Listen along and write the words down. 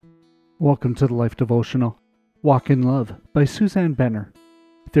Welcome to the Life Devotional. Walk in Love by Suzanne.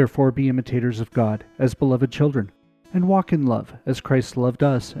 Therefore be imitators of God as beloved children, and walk in love as Christ loved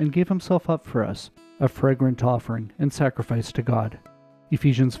us and gave himself up for us, a fragrant offering and sacrifice to God.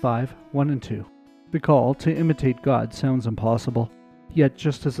 Ephesians 5:1 and 2. The call to imitate God sounds impossible, yet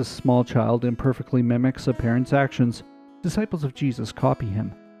just as a small child imperfectly mimics a parent's actions, disciples of Jesus copy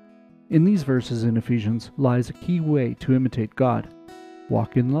him. In these verses in Ephesians lies a key way to imitate God.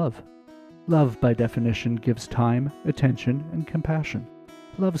 Walk in love. Love, by definition, gives time, attention, and compassion.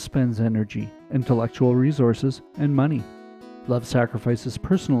 Love spends energy, intellectual resources, and money. Love sacrifices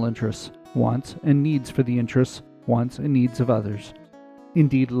personal interests, wants, and needs for the interests, wants, and needs of others.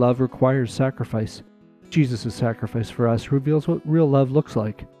 Indeed, love requires sacrifice. Jesus' sacrifice for us reveals what real love looks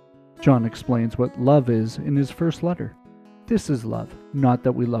like. John explains what love is in his first letter. This is love, not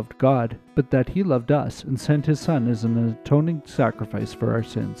that we loved God, but that he loved us and sent his Son as an atoning sacrifice for our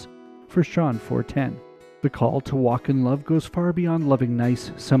sins. 1 John 4:10. The call to walk in love goes far beyond loving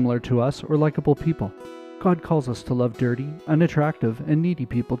nice, similar to us, or likable people. God calls us to love dirty, unattractive, and needy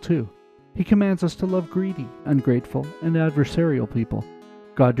people too. He commands us to love greedy, ungrateful, and adversarial people.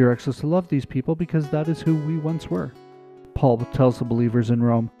 God directs us to love these people because that is who we once were. Paul tells the believers in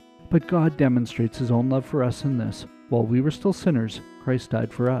Rome, "But God demonstrates his own love for us in this: while we were still sinners, Christ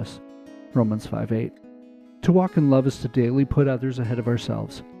died for us." Romans 5:8. To walk in love is to daily put others ahead of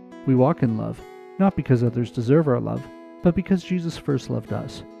ourselves. We walk in love, not because others deserve our love, but because Jesus first loved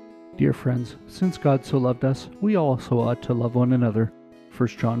us. Dear friends, since God so loved us, we also ought to love one another.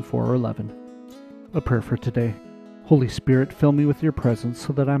 1 John 4:11. A prayer for today. Holy Spirit, fill me with your presence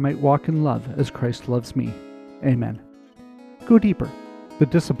so that I might walk in love as Christ loves me. Amen. Go deeper. The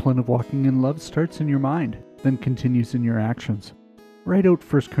discipline of walking in love starts in your mind, then continues in your actions. Write out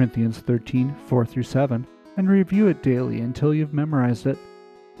 1 Corinthians 13:4-7 and review it daily until you've memorized it.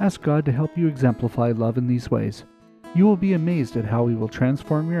 Ask God to help you exemplify love in these ways. You will be amazed at how he will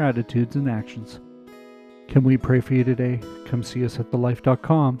transform your attitudes and actions. Can we pray for you today? Come see us at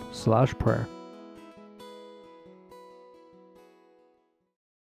thelife.com/prayer.